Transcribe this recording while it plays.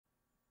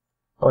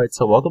Alright,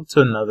 so welcome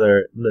to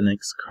another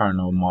Linux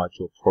kernel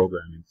module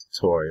programming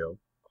tutorial.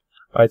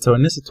 Alright, so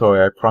in this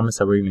tutorial, I promise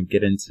that we're going to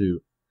get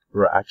into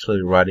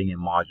actually writing a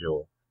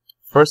module.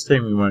 First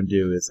thing we want to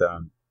do is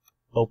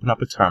open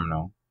up a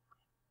terminal.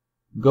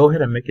 Go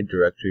ahead and make a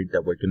directory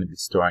that we're going to be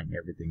storing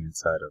everything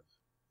inside of.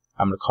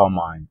 I'm going to call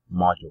mine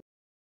module.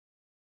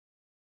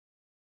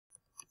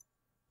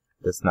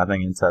 There's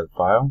nothing inside the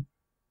file.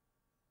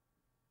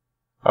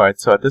 Alright,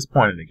 so at this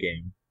point in the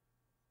game,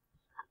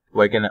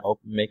 we're going to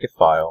make a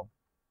file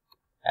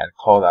and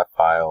call that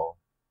file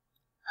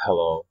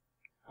hello.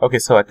 Okay,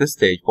 so at this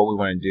stage, what we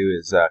want to do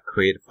is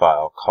create a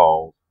file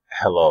called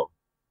hello.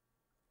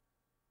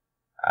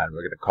 And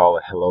we're going to call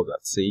it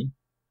hello.c.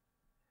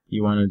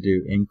 You want to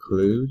do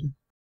include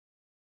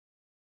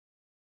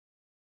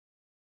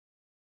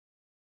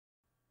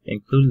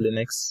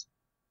Linux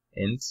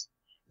int.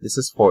 This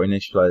is for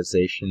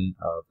initialization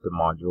of the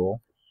module,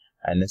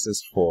 and this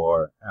is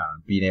for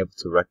being able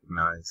to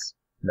recognize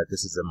that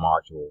this is a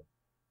module.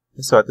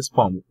 So at this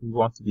point, we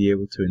want to be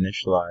able to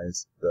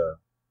initialize the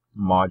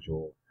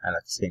module, and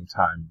at the same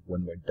time,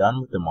 when we're done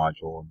with the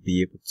module,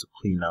 be able to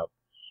clean up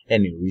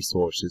any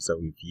resources that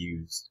we've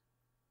used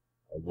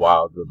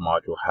while the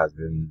module has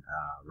been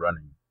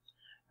running.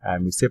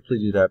 And we simply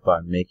do that by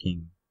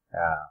making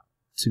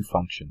two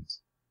functions.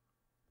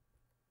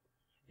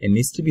 It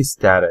needs to be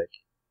static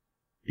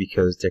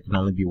because there can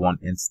only be one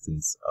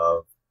instance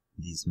of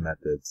these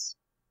methods.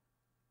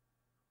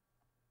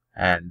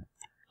 And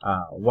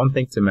one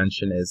thing to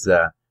mention is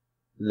that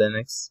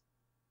Linux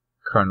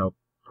kernel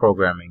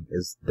programming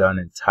is done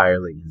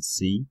entirely in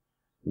C,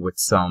 with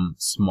some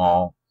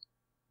small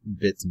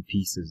bits and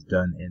pieces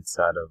done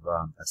inside of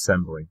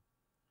assembly.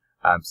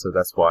 So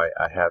that's why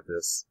I have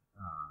this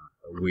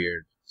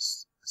weird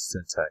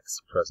syntax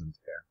present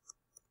here.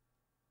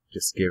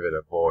 Just give it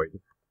a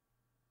void.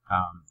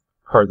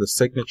 Per the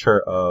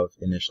signature of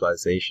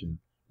initialization,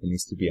 it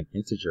needs to be an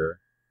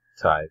integer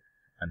type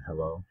and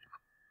hello.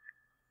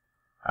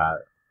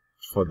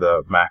 For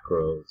the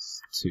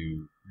macros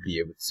to be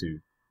able to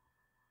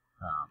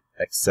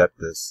accept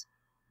this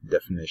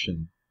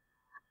definition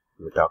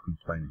without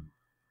complaining.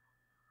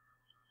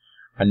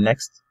 And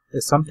next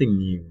is something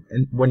new.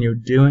 And when you're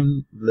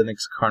doing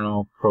Linux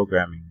kernel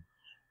programming,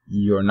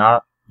 you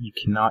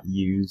cannot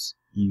use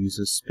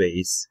user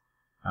space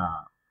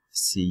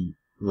C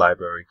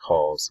library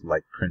calls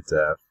like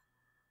printf,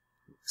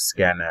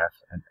 scanf,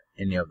 and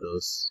any of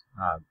those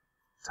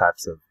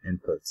types of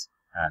inputs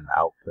and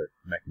output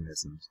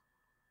mechanisms.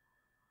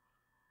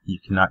 You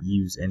cannot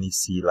use any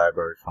C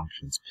library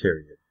functions,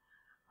 period.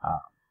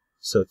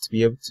 So to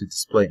be able to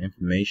display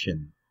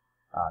information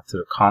to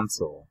the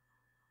console,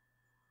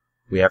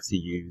 we have to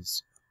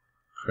use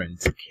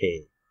print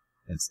k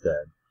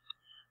instead.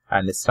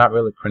 And it's not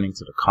really printing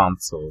to the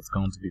console, it's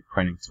going to be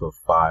printing to a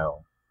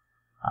file,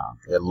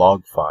 a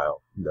log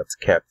file that's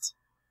kept.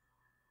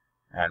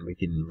 And we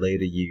can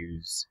later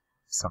use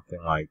something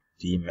like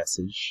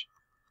dmessage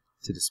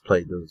to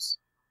display those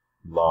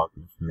log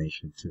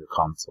information to the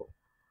console.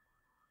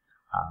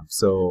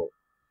 So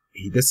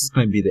this is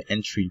going to be the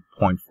entry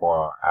point for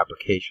our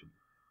application.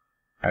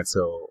 And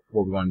so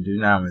what we want to do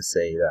now is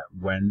say that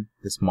when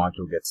this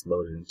module gets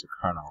loaded into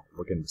kernel,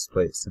 we're going to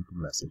display a simple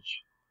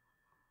message.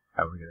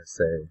 And we're going to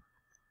say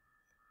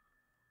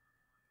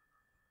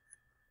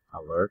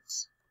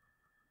alert,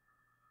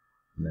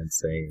 and then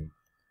say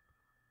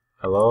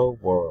hello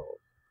world.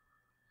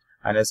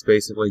 And this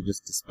basically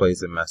just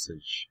displays a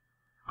message.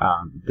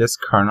 This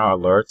kernel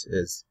alert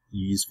is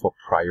used for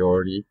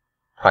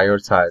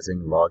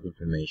prioritizing log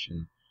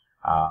information.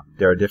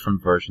 There are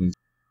different versions.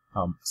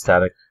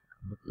 Static.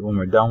 When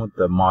we're done with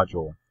the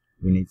module,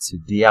 we need to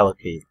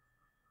deallocate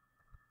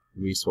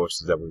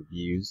resources that we've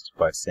used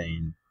by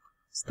saying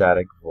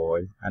static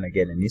void. And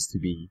again, it needs to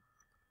be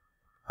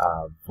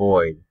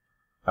void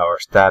or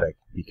static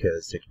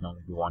because there can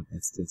only be one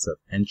instance of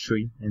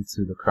entry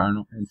into the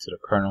kernel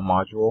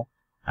module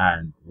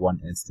and one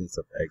instance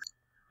of exit.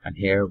 And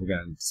here we're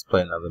going to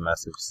display another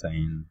message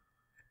saying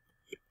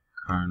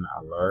kernel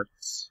alert.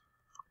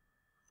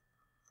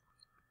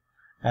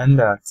 And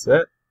that's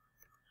it.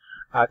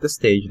 At this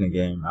stage in the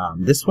game,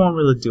 this won't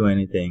really do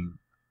anything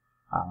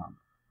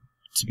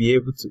to be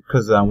able to,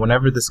 because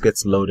whenever this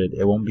gets loaded,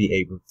 it won't be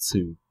able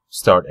to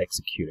start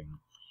executing.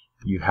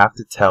 You have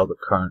to tell the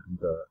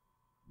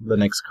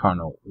Linux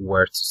kernel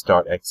where to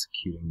start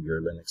executing your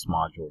Linux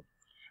module.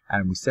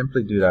 And we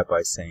simply do that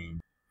by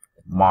saying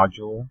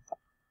module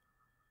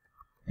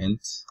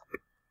int,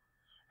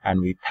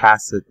 and we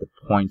pass it the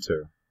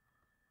pointer,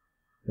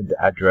 the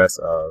address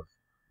of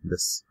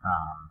this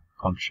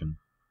function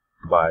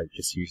by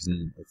just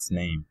using its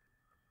name.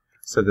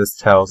 So this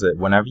tells it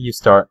whenever you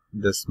start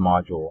this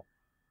module,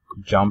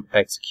 jump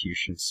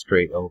execution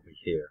straight over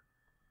here.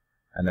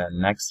 And then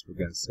next we're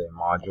going to say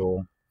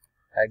module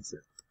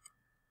exit.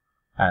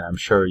 And I'm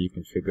sure you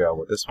can figure out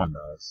what this one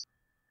does.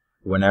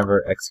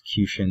 Whenever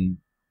execution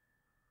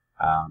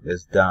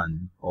is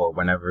done, or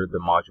whenever the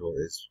module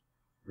is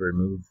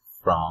removed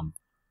from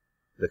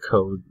the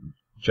code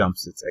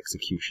jumps its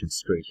execution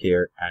straight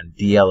here and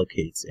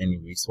deallocates any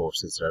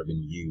resources that have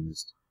been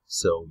used,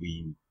 so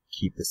we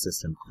keep the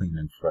system clean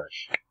and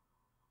fresh.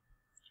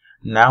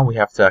 Now we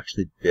have to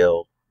actually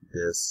build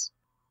this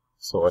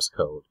source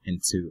code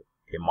into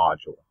a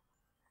module.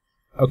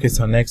 Okay,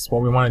 so next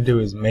what we want to do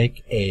is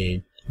make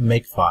a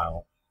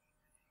makefile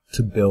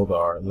to build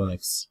our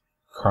Linux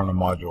kernel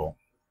module.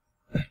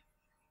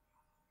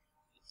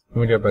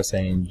 We do it by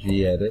saying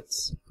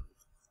gedit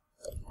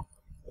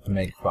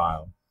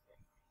makefile.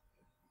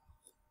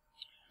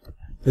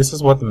 This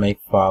is what the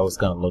makefile is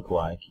going to look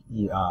like.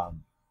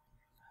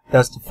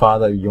 That's the file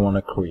that you want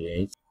to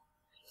create.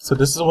 So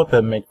this is what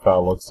the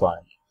makefile looks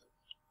like.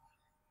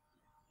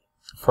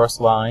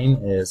 First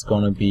line is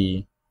going to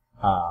be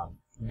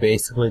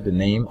basically the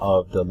name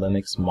of the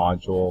Linux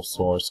module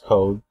source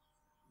code.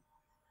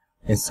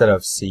 Instead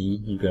of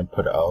C, you can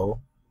put O.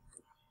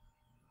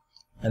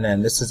 And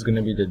then this is going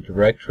to be the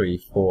directory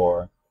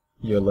for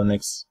your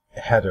Linux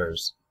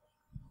headers.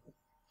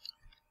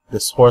 The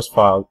source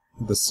file,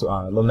 the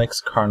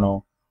Linux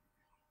kernel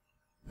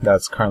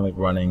that's currently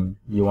running,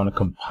 you want to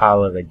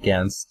compile it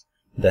against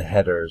the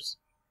headers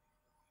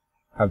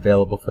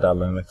available for that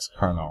Linux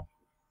kernel.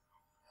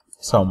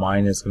 So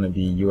mine is going to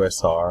be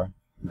usr-uname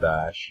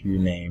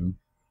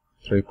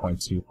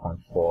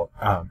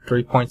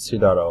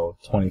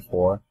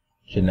 3.2.0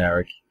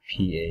 generic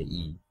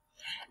PAE.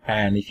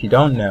 And if you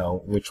don't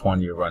know which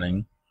one you're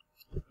running,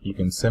 you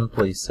can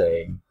simply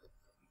say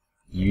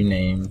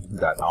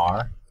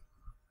uname.r,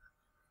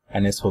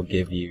 and this will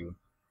give you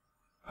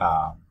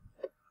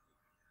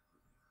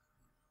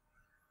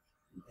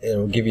it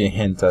will give you a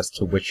hint as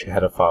to which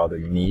header file that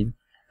you need,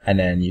 and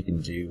then you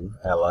can do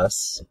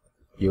ls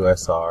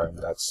usr,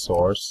 that's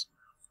source,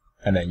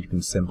 and then you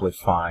can simply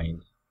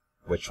find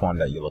which one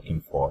that you're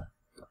looking for.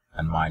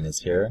 And mine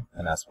is here,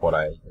 and that's what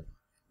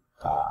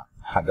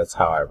that's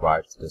how I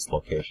arrived to this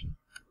location.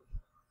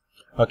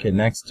 Okay,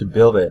 next, to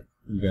build it,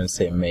 you're going to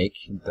say make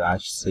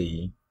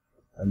 -c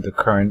and the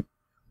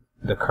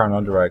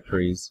kernel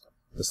directories,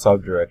 the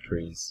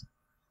subdirectories,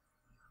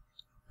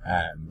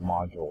 and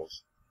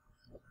modules.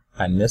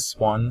 And this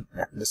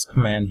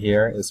command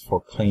here is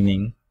for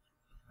cleaning,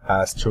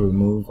 as to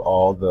remove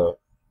all the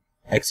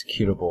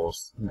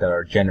executables that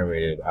are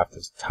generated after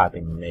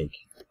typing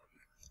make.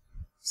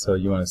 So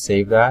you want to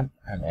save that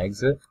and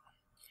exit.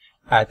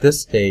 At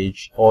this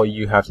stage, all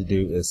you have to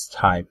do is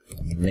type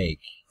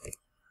make,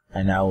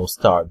 and that will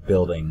start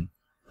building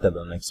the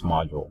Linux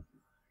module.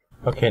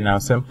 Okay, now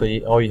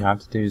simply all you have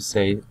to do is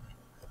say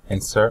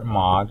insert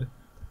mod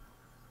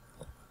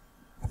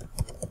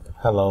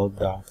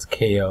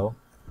hello.ko.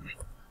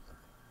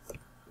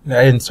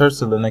 That inserts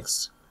the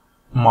Linux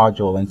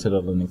module into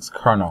the Linux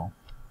kernel,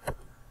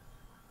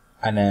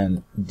 and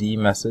then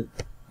dmessage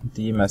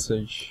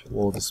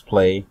will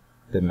display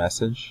the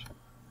message,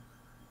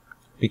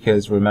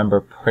 because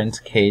remember,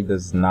 print k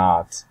does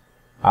not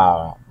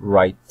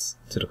write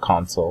to the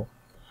console.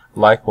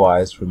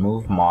 Likewise,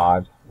 remove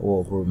mod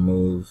will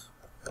remove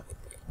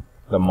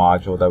the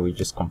module that we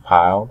just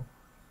compiled,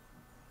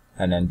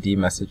 and then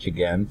dmessage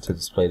again to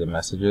display the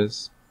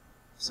messages.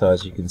 So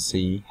as you can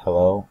see,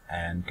 hello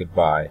and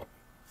goodbye.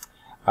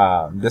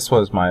 This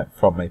was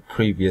from a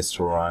previous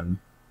run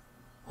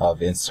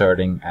of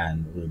inserting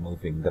and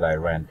removing that I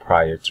ran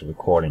prior to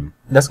recording.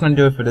 That's going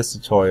to do it for this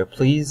tutorial.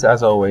 Please,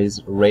 as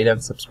always, rate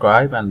and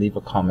subscribe and leave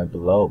a comment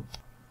below.